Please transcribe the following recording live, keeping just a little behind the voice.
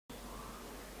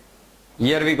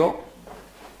Here we go.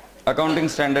 Accounting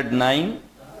standard 9,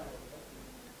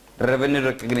 revenue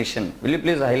recognition. Will you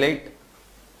please highlight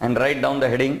and write down the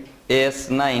heading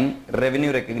AS9,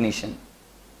 revenue recognition.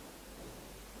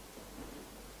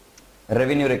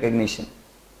 Revenue recognition.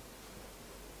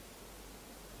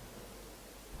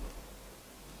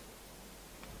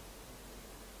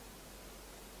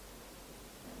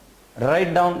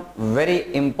 Write down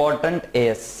very important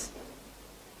AS.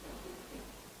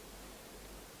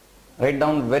 Write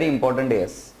down very important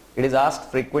AS. It is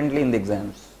asked frequently in the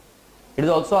exams. It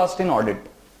is also asked in audit.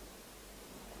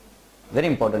 Very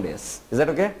important AS. Is that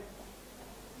okay?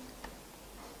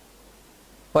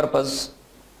 Purpose.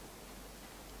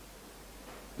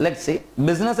 Let's see.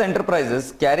 Business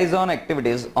enterprises carries on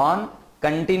activities on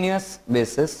continuous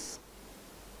basis.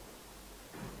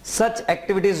 Such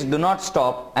activities do not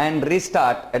stop and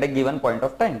restart at a given point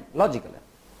of time. Logical.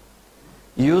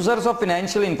 Users of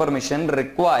financial information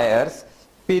requires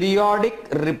periodic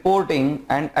reporting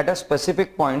and at a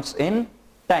specific points in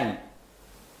time.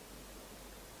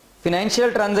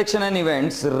 Financial transaction and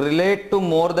events relate to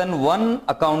more than one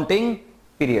accounting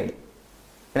period.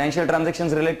 Financial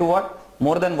transactions relate to what?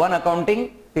 More than one accounting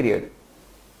period.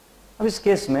 अब इस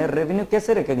case में revenue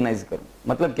कैसे recognise करूं?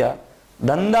 मतलब क्या?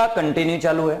 धंधा continue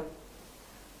चालू है,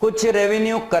 कुछ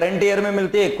रेवेन्यू करंट ईयर में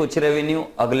मिलती है, कुछ रेवेन्यू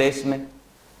अगले इसमें।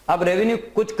 अब रेवेन्यू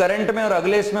कुछ करंट में और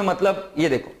अगले इसमें, मतलब ये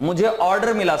देखो, मुझे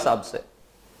ऑर्डर मिला साहब से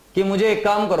कि मुझे एक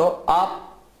काम करो,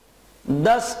 आप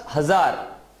 10,000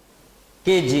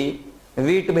 केजी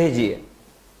वीट भेजिए।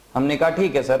 हमने कहा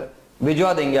ठीक है सर,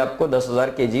 भिजवा देंगे आपको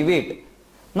 10,000 KG wheat.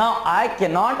 Now I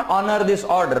can not honour this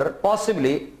order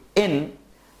possibly in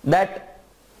that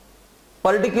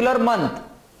particular month,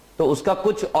 तो उसका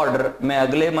कुछ ऑर्डर मैं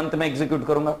अगले मंथ में एग्जीक्यूट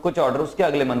करूंगा, कुछ ऑर्डर उसके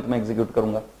अगले मंथ में एग्जीक्यूट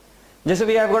करूंगा। जैसे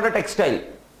we have got a textile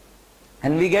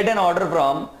and we get an order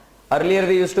from, earlier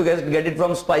we used to get it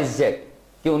from spice jet,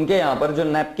 कि उनके यहां पर जो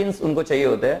नैपकिन्स उनको चाहिए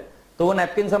होते हैं, तो वो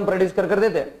नैपकिन्स हम प्रोड्यूस कर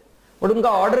देते हैं। बट उनका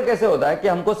ऑर्डर कैसे होता है कि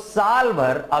हमको साल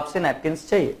भर आपसे नैपकिन्स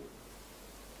चाहिए।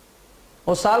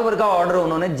 वो साल भर का ऑर्डर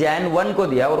उन्होंने Jan 1 को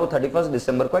दिया और वो 31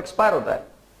 दिसंबर को एक्सपायर होता है।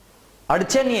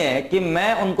 अड़चन ये है कि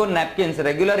मैं उनको नैपकिन्स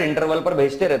रेगुलर इंटरवल पर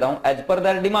भेजते रहता हूं एज पर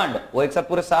देयर डिमांड। वो एक साथ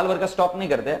पूरे साल भर का स्टॉक नहीं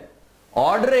करते,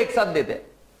 ऑर्डर एक साथ देते।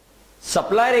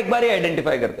 सप्लायर एक बार ही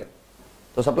आइडेंटिफाई करते,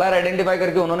 तो सप्लायर आइडेंटिफाई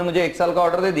करके उन्होंने मुझे एक साल का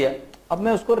ऑर्डर दे दिया। अब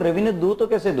मैं उसको रेवेन्यू दूं तो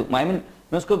कैसे दूं? आई मीन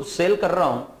मैं उसको सेल कर रहा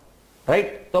हूं,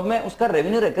 राइट? तो अब मैं उसका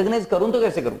रेवेन्यू रिकॉग्नाइज करूं तो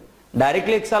कैसे करूं?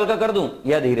 डायरेक्टली एक साल का कर दूं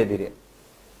या धीरे धीरे?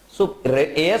 सो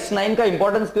AS9 का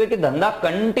इंपॉर्टेंस है कि धंधा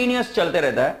कंटिन्यूअस चलते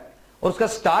रहता है और उसका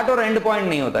स्टार्ट और एंड पॉइंट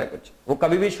नहीं होता है कुछ। वो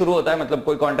कभी भी शुरू होता है, मतलब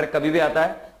कोई कॉन्ट्रैक्ट कभी भी आता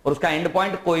है और उसका एंड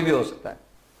पॉइंट कोई भी हो सकता है।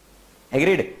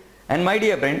 Agreed? And my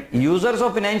dear friend, users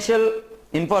of financial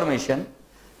information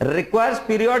requires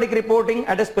periodic reporting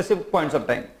at a specific points of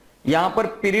time. यहां पर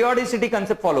पीरियोडिसिटी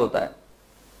कंसेप्ट फॉलो होता है।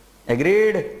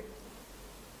 Agreed?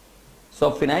 So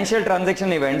financial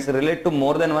transaction events relate to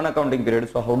more than one accounting period.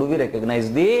 So how do we recognize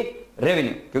the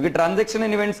revenue? क्योंकि transaction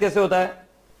and events कैसे होता है?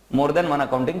 More than one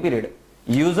accounting period.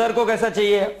 User को कैसा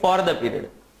चाहिए? For the period.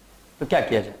 तो क्या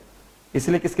किया जाए?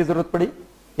 इसलिए किसकी जरूरत पड़ी?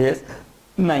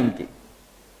 AS9 की।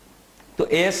 तो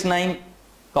AS9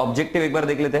 का ऑब्जेक्टिव एक बार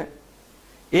देख लेते हैं।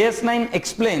 AS9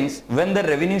 explains when the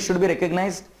revenue should be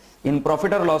recognized in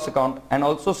profit or loss account and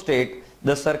also state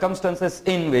the circumstances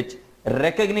in which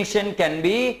recognition can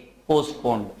be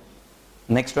postponed.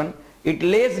 Next one, it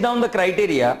lays down the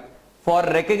criteria for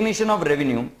recognition of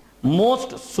revenue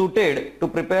most suited to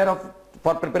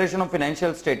for preparation of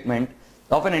financial statement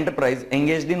of an enterprise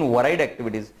engaged in varied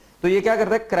activities. तो ये क्या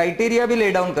करता है? Criteria भी lay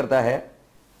down करता है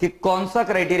कि कौन सा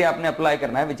क्राइटेरिया आपने अप्लाई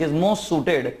करना है, which is most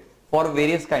suited for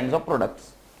various kinds of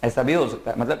products. ऐसा भी हो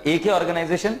सकता है, मतलब एक ही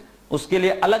ऑर्गेनाइजेशन, उसके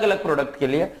लिए अलग अलग प्रोडक्ट के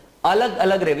लिए अलग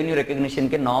अलग रेवेन्यू रिकॉग्निशन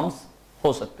के नॉर्म्स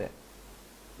हो सकते हैं।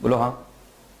 बोलो हाँ,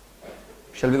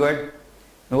 शैल वी गो अहेड?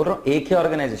 मैं बोल रहा हूं एक ही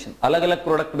ऑर्गेनाइजेशन अलग अलग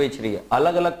प्रोडक्ट बेच रही है,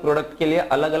 अलग अलग प्रोडक्ट के लिए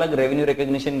अलग अलग रेवेन्यू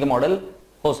रिकॉग्निशन के मॉडल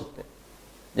हो सकते हैं।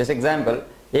 जैसे एग्जांपल,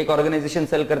 एक ऑर्गेनाइजेशन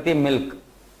सेल करती है मिल्क।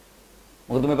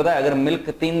 वो तुम्हें पता है, अगर मिल्क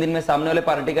 3 दिन में सामने वाले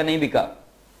पार्टी का नहीं बिका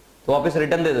तो वापस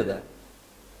रिटर्न दे देता है।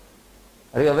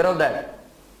 Are you aware of that?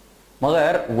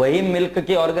 मगर वही मिल्क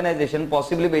की ऑर्गेनाइजेशन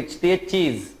पॉसिबली बेचती है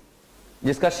चीज,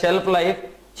 जिसका शेल्फ लाइफ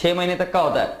 6 महीने तक का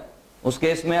होता है। उस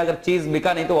केस में अगर चीज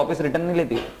बिका नहीं तो वापस रिटर्न नहीं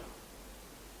लेती।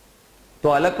 तो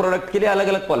अलग प्रोडक्ट के लिए अलग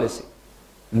अलग पॉलिसी।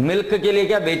 मिल्क के लिए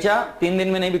क्या, बेचा 3 दिन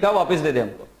में नहीं बिका वापस दे दे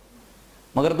हमको।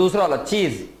 मगर दूसरा वाला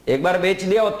चीज एक बार बेच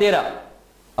दिया और 13,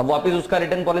 अब वापस उसका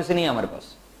रिटर्न पॉलिसी नहीं है हमारे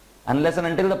पास, unless and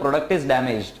until the product is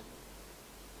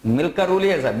damaged. Milk का रूल ही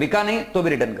ऐसा, बिका नहीं तो भी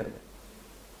रिटर्न कर दे।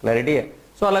 क्लैरिटी है?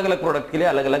 सो अलग अलग प्रोडक्ट के लिए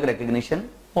अलग अलग रिकॉग्निशन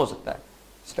हो सकता है।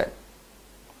 Step,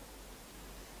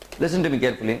 listen to me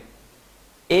carefully.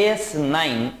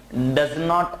 AS9 does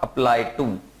not apply to,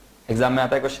 exam में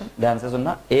आता है क्वेश्चन, ध्यान से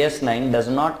सुनना, AS9 does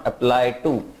not apply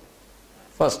to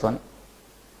first one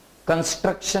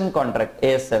construction contract,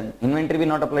 AS7 inventory भी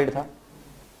नॉट अप्लाइड था।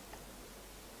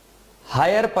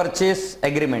 हायर परचेस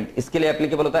एग्रीमेंट इसके लिए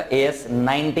एप्लीकेबल होता है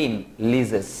AS19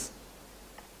 लीजेस।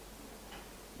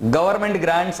 Government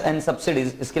grants and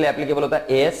subsidies इसके लिए एप्लीकेबल होता है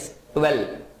AS12।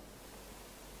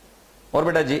 और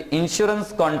बेटा जी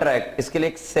इंश्योरेंस कॉन्ट्रैक्ट इसके लिए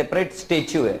एक सेपरेट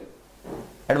स्टेच्यू है,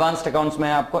 एडवांस्ड अकाउंट्स में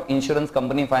आपको इंश्योरेंस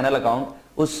कंपनी फाइनल अकाउंट,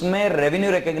 उसमें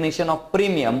revenue recognition of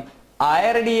premium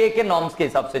IRDA के नॉर्म्स के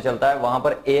हिसाब से चलता है, वहां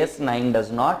पर AS9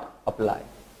 does not apply.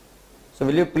 So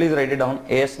will you please right it down,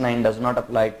 AS9 does not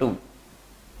apply to.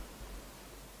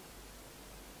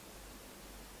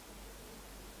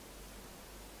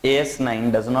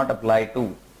 AS9 does not apply to.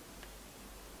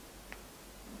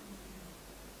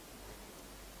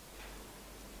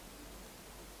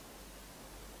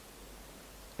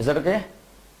 Is that okay?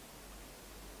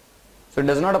 So it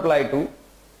does not apply to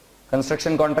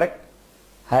construction contract,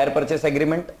 hire purchase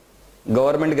agreement,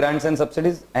 government grants and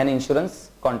subsidies, and insurance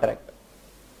contract.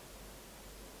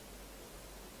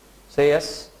 Say yes.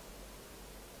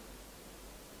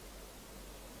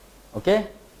 Okay.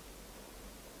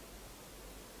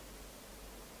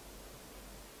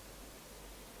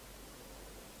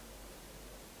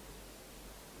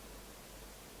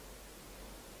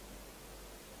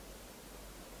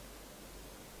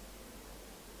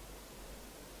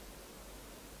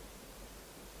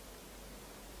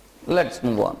 Let's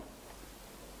move on.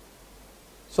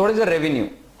 So what is the revenue?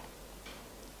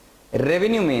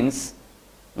 Revenue means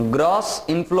gross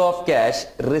inflow of cash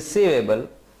receivable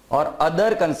or other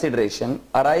consideration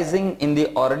arising in the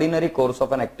ordinary course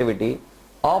of an activity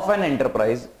of an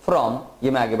enterprise from,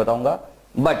 ये मैं आगे बताऊंगा,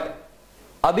 but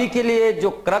अभी के लिए जो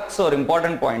crux और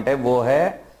important point है वो है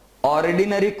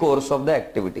ordinary course of the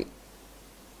activity.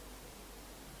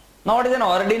 Now what is an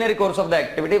ordinary course of the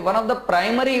activity? One of the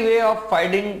primary way of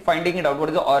finding it out, what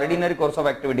is the ordinary course of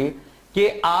activity, कि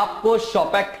आपको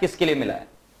shop act किसके लिए मिला है.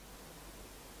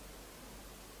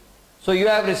 So you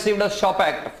have received a shop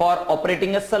act for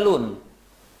operating a saloon.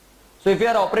 So if you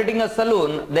are operating a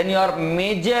saloon, then your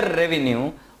major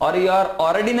revenue or your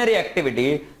ordinary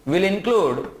activity will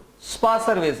include spa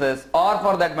services or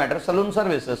for that matter saloon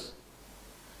services.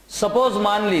 Suppose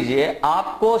मान लीजिए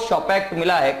आपको shop act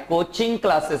मिला है coaching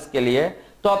classes के लिए,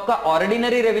 तो आपका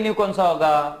ordinary revenue कौन सा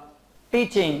होगा?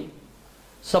 टीचिंग.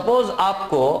 सपोज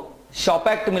आपको शॉप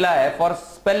एक्ट मिला है फॉर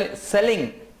सेलिंग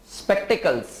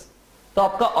स्पेक्टिकल्स, तो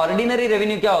आपका ऑर्डिनरी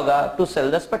रेवेन्यू क्या होगा? To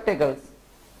cell the spectacles.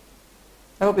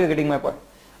 I hope you getting my point.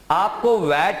 आपको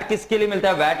वैट किसके लिए मिलता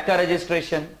है? वैट का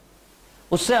रजिस्ट्रेशन.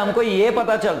 उससे हमको यह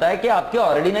पता चलता है कि आपकी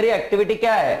ऑर्डिनरी एक्टिविटी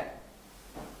क्या है.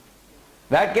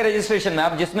 वैट के रजिस्ट्रेशन में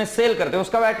आप जिसमें सेल करते हो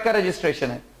उसका वैट का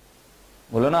रजिस्ट्रेशन है.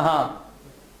 बोलो ना हाँ.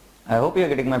 I hope you are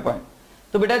getting my point.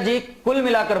 तो बेटा जी कुल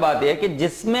मिलाकर बात यह है कि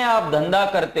जिसमें आप धंधा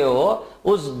करते हो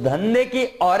उस धंधे की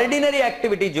ऑर्डिनरी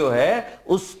एक्टिविटी जो है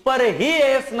उस पर ही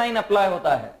AS9 अप्लाई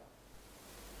होता है.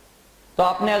 तो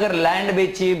आपने अगर लैंड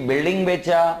बेची, बिल्डिंग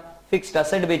बेचा, फिक्स्ड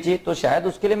एसेट बेची, तो शायद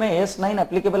उसके लिए मैं AS9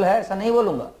 एप्लीकेबल है ऐसा नहीं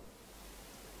बोलूंगा.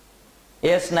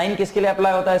 AS9 किसके लिए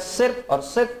अप्लाई होता है? सिर्फ और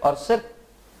सिर्फ और सिर्फ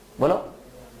बोलो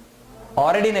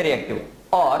ऑर्डिनरी एक्टिविटी.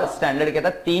 और स्टैंडर्ड कहता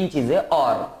है तीन चीजें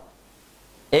और.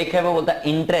 एक है वो बोलता है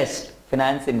इंटरेस्ट,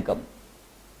 फाइनेंस इनकम.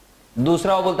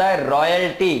 दूसरा वो बोलता है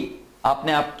रॉयल्टी,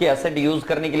 आपने आपके एसेट यूज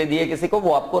करने के लिए दिए किसी को,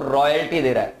 वो आपको रॉयल्टी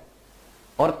दे रहा है.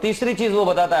 और तीसरी चीज वो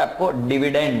बताता है आपको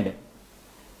डिविडेंड.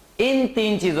 इन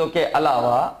तीन चीजों के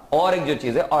अलावा और एक जो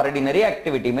चीज है ऑर्डिनरी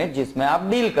एक्टिविटी में जिसमें आप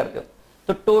डील करते हो.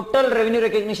 तो टोटल रेवेन्यू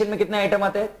रिकॉग्निशन में कितने आइटम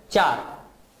आते हैं? 4.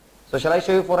 सो शैल आई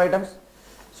शो यू 4 आइटम्स.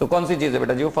 सो कौन सी चीज है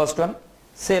बेटा जी? First one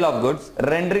cell of goods,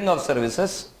 rendering of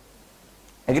services,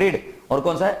 agreed. और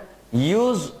कौन सा है?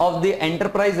 Use of the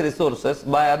enterprise resources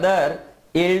by other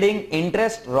yielding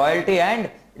interest, royalty and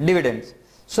dividends.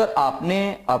 Sir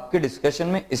आपने आपके डिस्कशन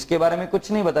में इसके बारे में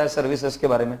कुछ नहीं बताया, सर्विसेज के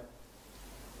बारे में,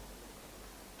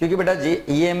 क्योंकि बेटा जी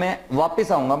ये मैं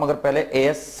वापस आऊंगा, मगर पहले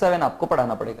AS7 आपको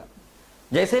पढ़ाना पड़ेगा.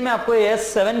 जैसे मैं आपको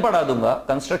AS7 पढ़ा दूंगा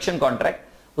कंस्ट्रक्शन कॉन्ट्रैक्ट,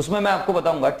 उसमें मैं आपको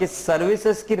बताऊंगा कि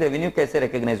सर्विसेज की रेवेन्यू कैसे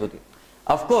रिकॉग्नाइज होती है.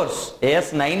 ऑफ कोर्स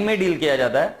AS9 में डील किया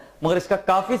जाता है, मगर इसका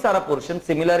काफी सारा पोर्शन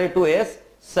सिमिलर है टू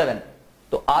AS7.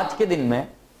 तो आज के दिन में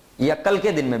या कल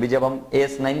के दिन में भी जब हम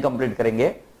AS9 कंप्लीट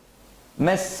करेंगे,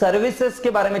 मैं सर्विसेज के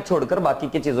बारे में छोड़कर बाकी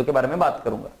की चीजों के बारे में बात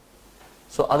करूंगा.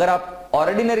 सो अगर आप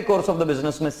ordinary course of the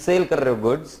business में सेल कर रहे हो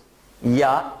गुड्स,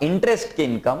 या इंटरेस्ट की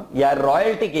इनकम, या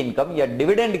रॉयल्टी की इनकम, या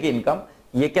डिविडेंड की इनकम,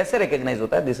 ये कैसे रिकॉग्नाइज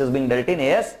होता है? This is being dealt in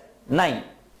AS9.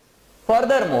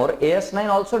 Furthermore, AS9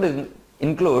 also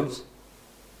includes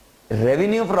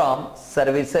revenue from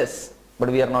services,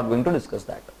 but we are not going to discuss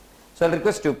that. So I'll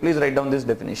request you, please write down this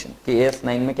definition कि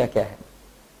AS9 में क्या क्या है.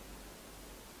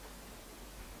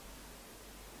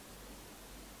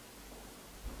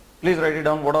 Please write it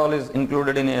down what all is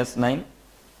included in AS9.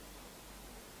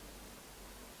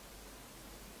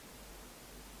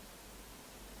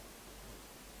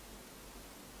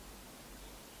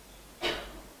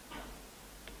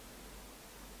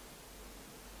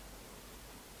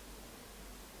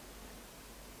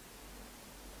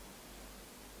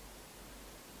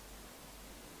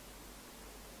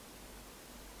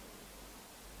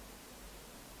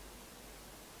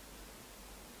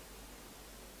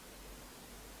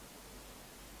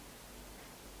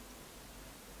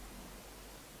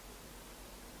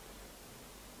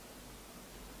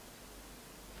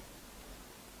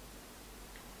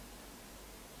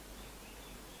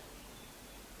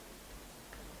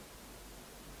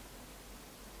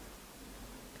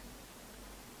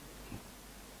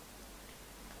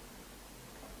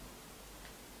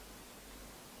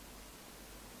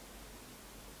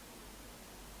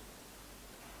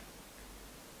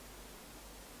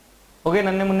 Okay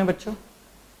नन्हे मुन्ने बच्चों,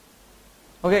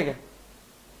 okay क्या?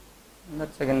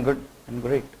 That's again good and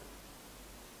great.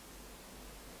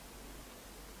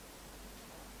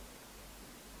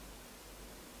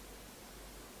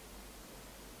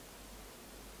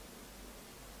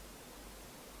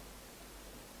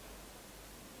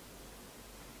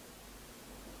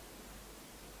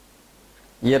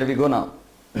 Here we go now.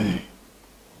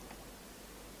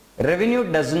 Revenue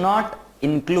does not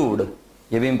include,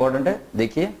 ये भी इंपॉर्टेंट है,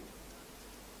 देखिए,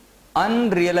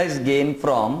 unrealized gain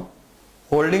from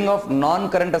holding of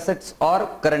non-current assets or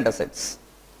current assets.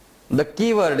 The key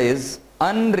word is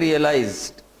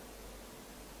unrealized.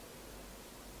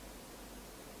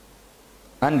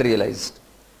 Unrealized.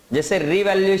 जैसे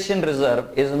revaluation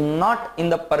reserve is not in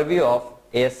the purview of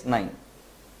AS9.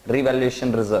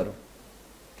 Revaluation reserve.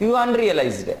 क्यों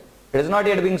unrealized है? It is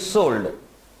not yet being sold.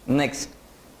 Next,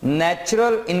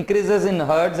 natural increases in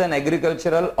herds and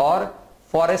agricultural or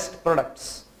forest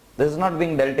products. This is not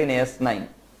being dealt in AS9.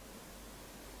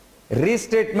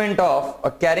 Restatement of a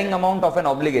carrying amount of an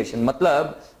obligation,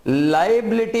 मतलब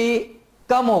liability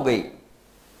कम हो गई,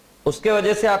 उसके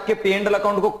वजह से आपके P&L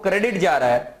account को credit जा रहा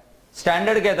है.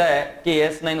 स्टैंडर्ड कहता है कि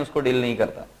AS9 उसको डील नहीं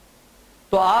करता.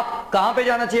 तो आप कहां पे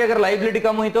जाना चाहिए अगर लाइबिलिटी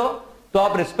कम हुई तो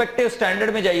आप रिस्पेक्टिव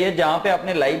स्टैंडर्ड में जाइए जहां पे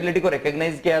आपने लाइबिलिटी को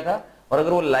रिकॉग्नाइज किया था, और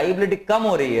अगर वो लाइबिलिटी कम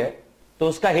हो रही है तो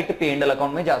उसका हिट P&L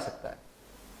अकाउंट में जा सकता है.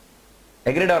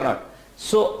 एग्रीड और not?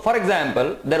 So, for example,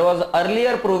 there was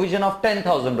earlier provision of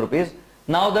 10,000 rupees.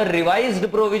 Now the revised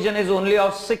provision is only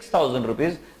of 6,000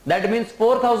 rupees. That means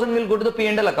 4,000 will go to the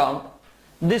P&L account.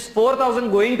 This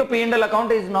 4,000 going to P&L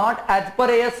account is not as per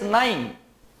AS9.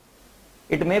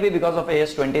 It may be because of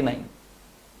AS29,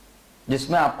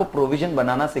 जिसमें आपको provision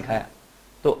बनाना सिखाया.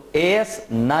 तो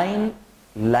AS9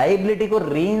 liability को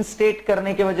reinstate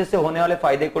करने की वजह से होने वाले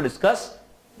फायदे को डिस्कस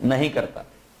नहीं करता.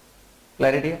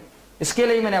 क्लैरिटी है? इसके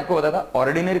लिए मैंने आपको बताया था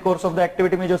ordinary course of the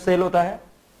activity में जो सेल होता है,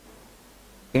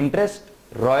 इंटरेस्ट,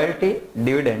 रॉयल्टी,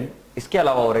 डिविडेंड, इसके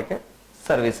अलावा और एक है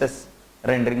सर्विसेज,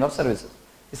 रेंडरिंग ऑफ सर्विसेज.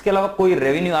 इसके अलावा कोई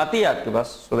रेवेन्यू आती है आपके पास,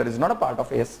 so that is not a part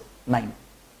of AS9.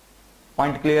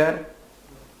 Point clear?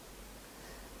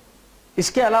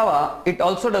 इसके अलावा it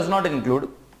also does not include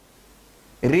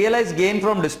realise gain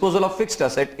from disposal of fixed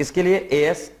asset. इसके लिए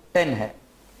AS10 है.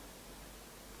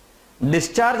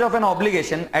 Discharge of an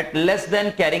obligation eight less than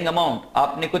carrying amount,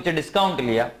 आपने कुछ discount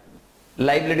लिया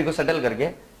liability को settle करके,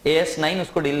 AS9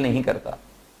 उसको डील नहीं करता.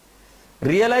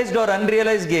 रियलाइज्ड और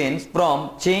unrealised gains from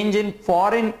change in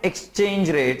foreign exchange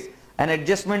rates and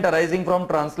adjustment arising from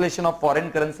translation of foreign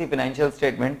currency financial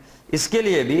statement, इसके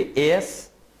लिए भी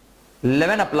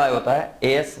AS11 अप्लाई होता है,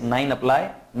 AS9 अप्लाई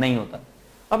नहीं होता.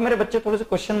 अब मेरे बच्चे थोड़े से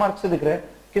क्वेश्चन मार्क से दिख रहे हैं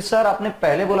कि सर आपने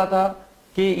पहले बोला था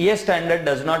कि ये standard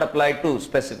does not apply to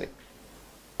specific,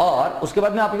 और उसके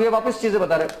बाद में आप ये वापस चीजें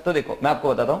बता रहे. तो देखो मैं आपको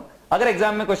बताता हूं, अगर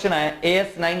एग्जाम में क्वेश्चन आए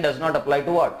AS9 does not apply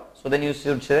to what, so then you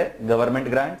should say government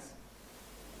grants,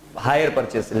 hire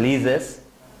purchase, लीजेस,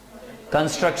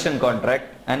 construction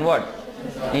contract and what,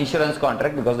 insurance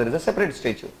contract, because there is a separate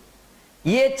statue.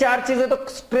 ये चार चीजें तो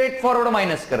स्ट्रेट फॉरवर्ड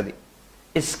माइनस कर दी.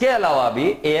 इसके अलावा भी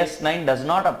AS9 does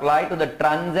not apply to the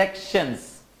transactions.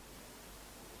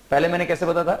 पहले मैंने कैसे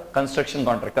बताया था? Construction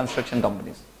contract, construction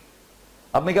companies.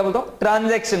 अब मैं क्या बोलता हूं?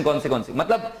 ट्रांजैक्शन कौन सी,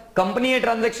 मतलब कंपनी ये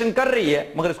ट्रांजैक्शन कर रही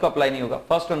है मगर इसको अप्लाई नहीं होगा.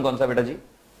 फर्स्ट वन कौन सा बेटा जी?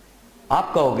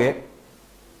 आप कहोगे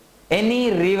any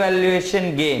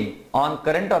revaluation gain on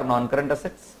current और non current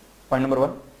assets. Point number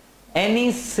 1.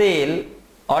 Any cell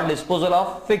और disposal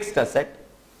of fixed asset.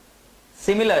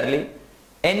 Similarly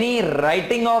any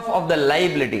writing of the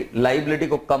liability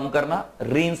को कम करना,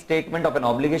 रीइंस्टेटमेंट ऑफ एन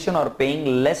ऑब्लिगेशन और paying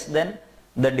less than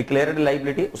the declared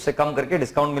liability, उससे कम करके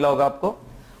discount मिला होगा आपको,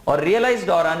 और रियलाइज्ड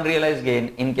और unrealised gain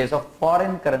in case of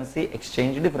foreign currency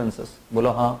exchange differences. बोलो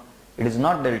हाँ, it is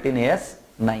not dealt in AS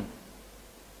 9।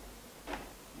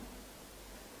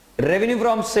 Revenue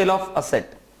from cell of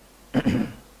asset,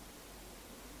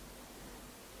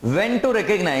 when to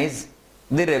recognise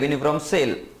the revenue from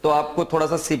cell, तो आपको थोड़ा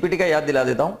सा CPT का याद दिला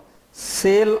देता हूं।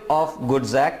 Cell of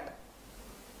goods act,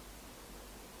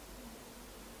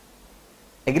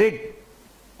 agreed,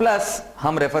 plus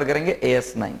हम रेफर करेंगे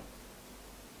AS 9।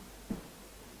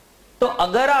 तो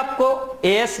अगर आपको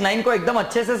AS 9 को एकदम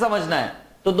अच्छे से समझना है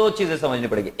तो दो चीजें समझनी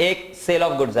पड़ेगी। एक, सेल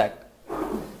ऑफ गुड्स एक्ट,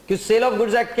 कि सेल ऑफ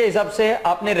गुड्स एक्ट के हिसाब से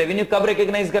आपने रेवेन्यू कब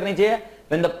रिकॉग्नाइज करनी चाहिए?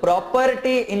 When the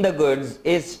property in the goods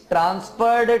is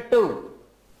transferred to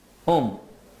whom?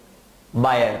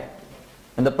 Buyer.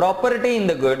 When the property in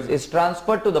the goods is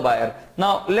transferred to the buyer.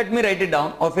 Now let me write it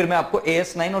down, और फिर मैं आपको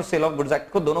AS 9 और cell of goods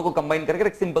act को दोनों को combine करके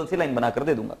एक सिंपल सी लाइन बनाकर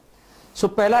दे दूंगा। सो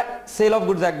पहला सेल ऑफ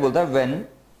गुड्स एक्ट बोलता है when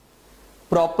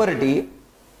property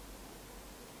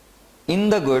in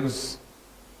the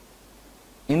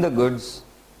goods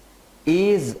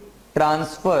is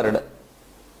transferred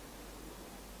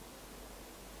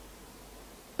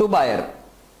to buyer.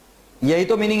 यही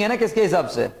तो मीनिंग है ना, किसके हिसाब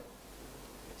से?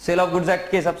 सेल ऑफ गुड्स एक्ट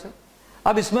के हिसाब से।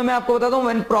 अब इसमें मैं आपको बताता हूं,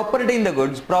 when property in the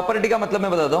goods, property का मतलब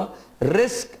मैं बताता हूं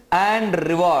risk and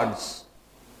rewards,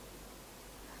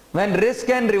 when risk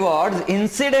and rewards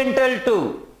incidental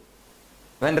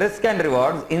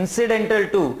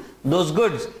to those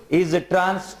goods is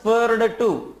transferred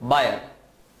to buyer.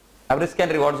 अब रिस्क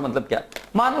एंड रिवॉर्ड्स मतलब क्या?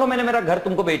 मान लो मैंने मेरा घर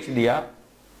तुमको बेच दिया,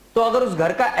 तो अगर उस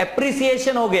घर का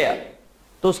एप्रिसिएशन हो गया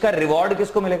तो उसका रिवॉर्ड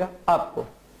किसको मिलेगा? आपको।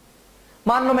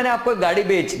 मान लो मैंने आपको एक गाड़ी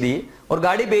बेच दी, और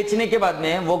गाड़ी बेचने के बाद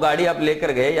में वो गाड़ी आप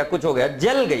लेकर गए या कुछ हो गया,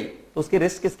 जल गई, तो उसकी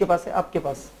रिस्क किसके पास है? आपके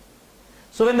पास।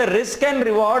 So when the risk and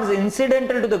rewards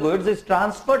इncidental to the goods is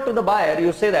transferred to the buyer,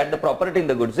 you say that the property in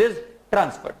the goods is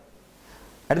transferred.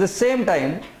 At the same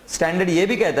time, standard ये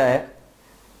भी कहता है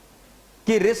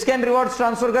कि रिस्क एंड रिवॉर्ड्स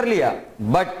ट्रांसफर कर लिया,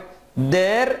 but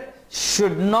there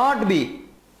should not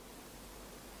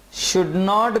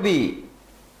be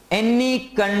any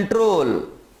control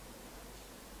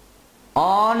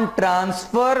on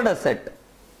transferred asset.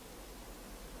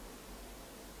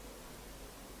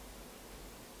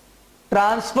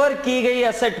 Transfer की गई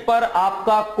asset पर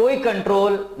आपका कोई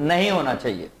कंट्रोल नहीं होना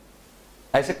चाहिए।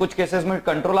 ऐसे कुछ केसेस में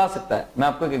कंट्रोल आ सकता है। मैं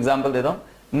आपको एक एग्जांपल देता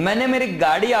हूं। मैंने मेरी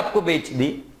गाड़ी आपको बेच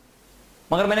दी,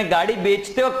 मगर मैंने गाड़ी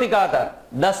बेचते वक्त ही कहा था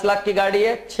 10 लाख की गाड़ी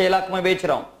है, 6 लाख में बेच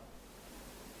रहा हूं।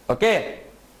 ओके,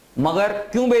 मगर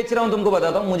क्यों बेच रहा हूं तुमको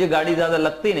बताता हूं। मुझे गाड़ी ज्यादा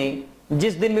लगती नहीं,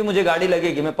 जिस दिन भी मुझे गाड़ी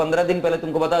लगेगी मैं 15 दिन पहले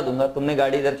तुमको बता दूंगा, तुमने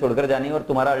गाड़ी इधर छोड़कर जानी है और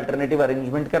तुम्हारा अल्टरनेटिव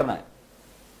अरेंजमेंट करना है।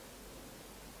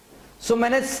 सो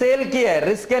मैंने सेल किया है,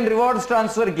 रिस्क एंड रिवॉर्ड्स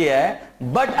ट्रांसफर किया है,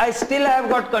 but I still have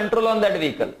got control on that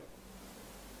vehicle.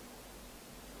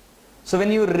 So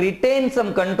when you retain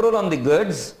some control on the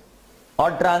goods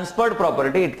और transferred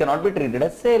property, it can not be treated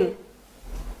as cell.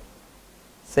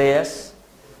 से yes.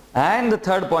 And the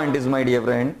third point is, my dear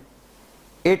friend,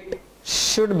 it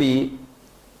should be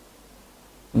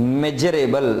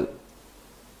measurable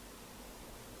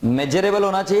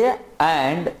होना चाहिए,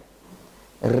 and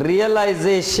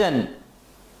realisation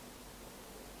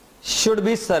should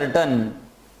be certain.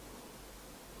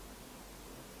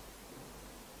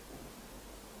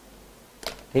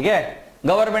 ठीक है,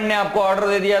 government ने आपको order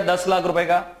दे दिया 10 लाख रुपए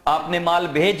का, आपने माल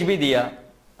भेज भी दिया।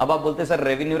 अब आप बोलते सर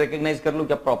रेवेन्यू रिकॉग्नाइज कर लूं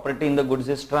क्या? Property in the goods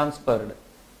is transferred.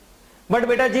 But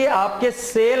बेटा जी, आपके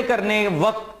सेल करने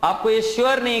वक्त आपको ये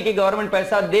श्योर नहीं है कि गवर्नमेंट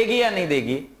पैसा देगी या नहीं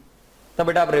देगी, तब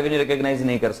बेटा आप रेवेन्यू रिकॉग्नाइज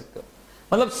नहीं कर सकते।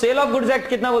 मतलब सेल ऑफ गुड्स एक्ट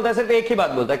कितना बोलता है? सिर्फ एक ही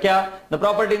बात बोलता है, क्या? The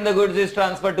property in the goods is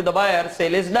transferred to the buyer,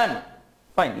 cell is done.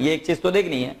 Fine, ये एक चीज तो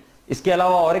देखनी है। इसके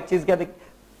अलावा और एक चीज क्या देख,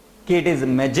 कि it is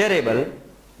measurable,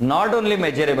 not only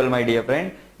measurable my dear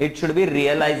friend, it should be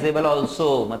realisable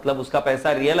also. मतलब उसका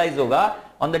पैसा रियलाइज होगा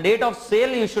on the date of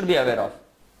cell, you should be aware of.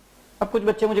 अब कुछ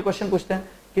बच्चे मुझे क्वेश्चन पूछते हैं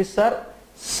कि सर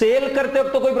सेल करते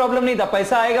वक्त तो कोई प्रॉब्लम नहीं था,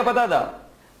 पैसा आएगा पता था,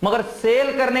 मगर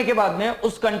सेल करने के बाद में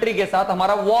उस कंट्री के साथ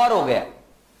हमारा वॉर हो गया,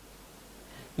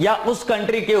 या उस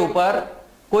कंट्री के ऊपर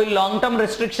कोई लॉन्ग टर्म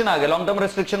रेस्ट्रिक्शन आ गया। लॉन्ग टर्म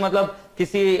रेस्ट्रिक्शन मतलब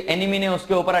किसी एनिमी ने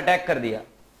उसके ऊपर अटैक कर दिया,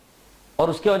 और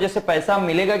उसकी वजह से पैसा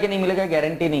मिलेगा कि नहीं मिलेगा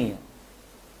गारंटी नहीं है।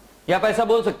 या आप ऐसा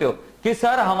बोल सकते हो कि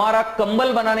सर हमारा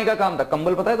कंबल बनाने का काम था,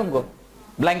 कंबल पता है तुमको,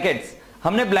 ब्लैंकेट्स,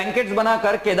 हमने ब्लैंकेट्स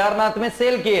बनाकर केदारनाथ में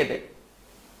सेल किए थे,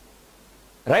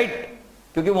 राइट?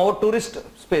 क्योंकि वो टूरिस्ट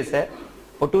स्पेस है,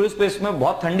 और टूरिस्ट स्पेस में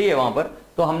बहुत ठंडी है वहां पर,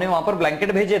 तो हमने वहां पर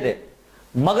ब्लैंकेट भेजे थे।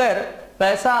 मगर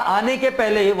पैसा आने के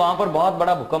पहले ही वहां पर बहुत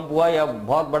बड़ा भूकंप हुआ या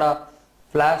बहुत बड़ा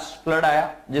फ्लैश फ्लड आया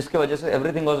जिसके वजह से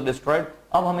एवरीथिंग वाज डिस्ट्रॉयड।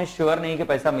 अब हमें श्योर नहीं कि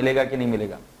पैसा मिलेगा कि नहीं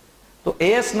मिलेगा। तो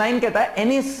AS9 कहता है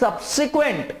any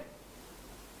subsequent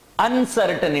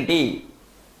uncertainty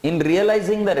in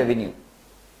realising the revenue,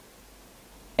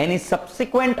 any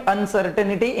subsequent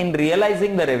uncertainty in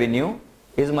realizing the revenue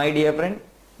is, my dear friend,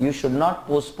 you should not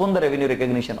postpone the revenue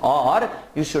recognition or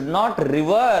you should not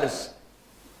reverse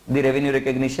the revenue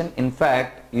recognition. In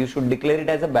fact, you should declare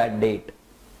it as a bad date.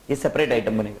 ये separate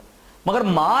item बनेगा। मगर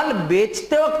माल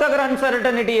बेचते वक्त अगर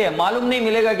uncertainty है, मालूम नहीं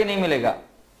मिलेगा कि नहीं मिलेगा,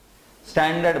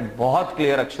 स्टैंडर्ड बहुत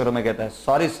क्लियर अक्षरों में कहता है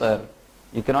sorry sir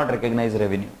you can not recognise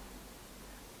revenue.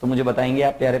 तो मुझे बताएंगे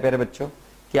आप प्यारे प्यारे बच्चों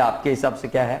कि आपके हिसाब से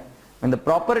क्या है? When the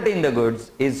property in the goods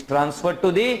is transferred to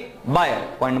the buyer,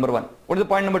 point number 1. What is the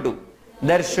point number 2?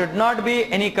 There should not be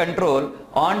any control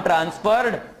on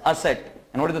transferred asset.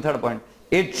 And what is the third point?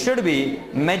 It should be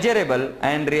measurable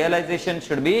and realization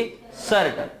should be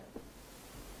certain.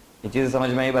 ये चीजें समझ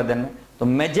में आई बात ध्यान में? तो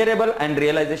measurable and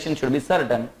realization should be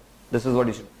certain. This is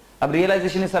what you should. अब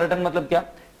realization is certain मतलब क्या?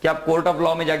 कि आप कोर्ट ऑफ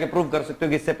लॉ में जाके प्रूव कर सकते हो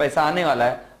कि इससे पैसा आने वाला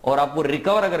है और आप वो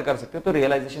रिकवर अगर कर सकते हो तो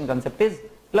रियलाइजेशन कंसेप्ट इज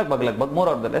लगभग मोर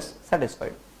और the less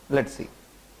satisfied. Let's see.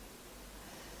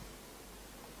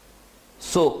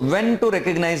 So when to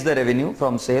recognise the revenue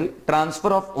from cell,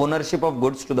 transfer of ownership of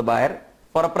goods to the buyer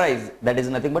for a price that is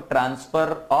nothing but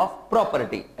transfer of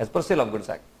property as per cell of goods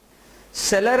act.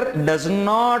 Seller does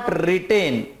not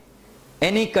retain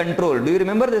any control. Do you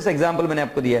remember this example मैंने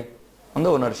आपको दिया है on the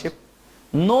ownership.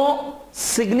 No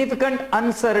significant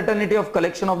uncertainty of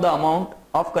collection of the amount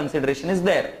of consideration is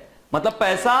there. मतलब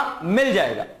पैसा मिल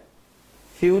जाएगा।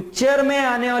 Future में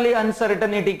आने वाली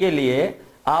अनसर्टेनिटी के लिए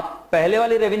आप पहले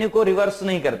वाली रेवेन्यू को रिवर्स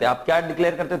नहीं करते, आप क्या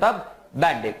डिक्लेयर करते तब?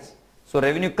 Bad debts. सो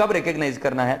रेवेन्यू कब रिकॉग्नाइज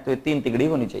करना है? तो ये 3 तिगड़ी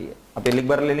होनी चाहिए। आप ये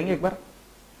बार ले लेंगे एक बार।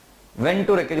 When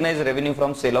to recognize revenue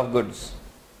from sale of goods?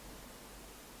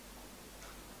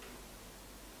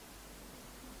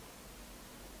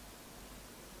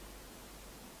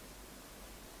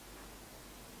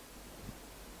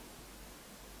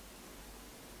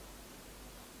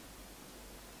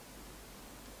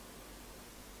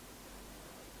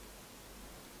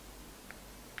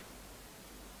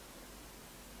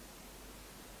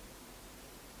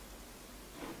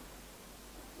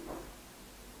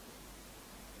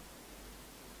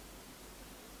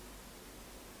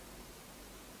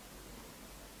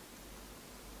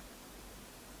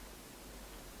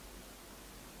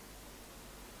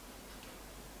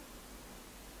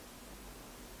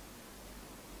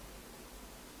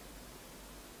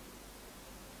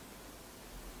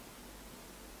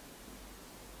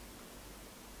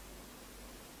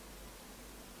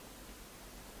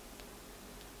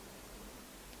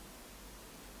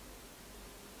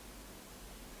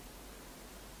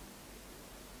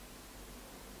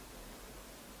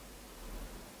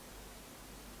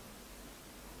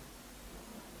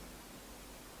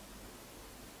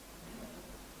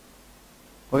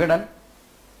 Okay, done.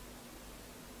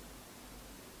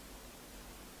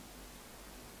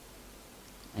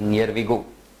 And here we go.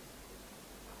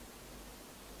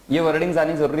 ये वर्डिंग्स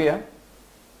आनी जरूरी है।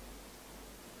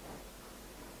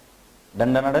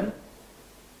 Done done done.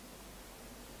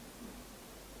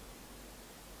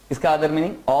 इसका other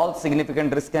meaning, all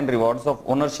significant risk and rewards of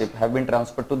ownership have been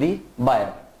transferred to the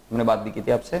buyer. हमने बात भी की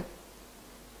थी आपसे।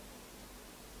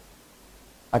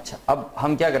 अच्छा, अब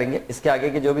हम क्या करेंगे, इसके आगे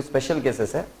के जो भी स्पेशल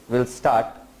केसेस है will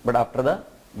start but after the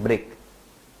break.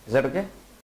 Is that okay?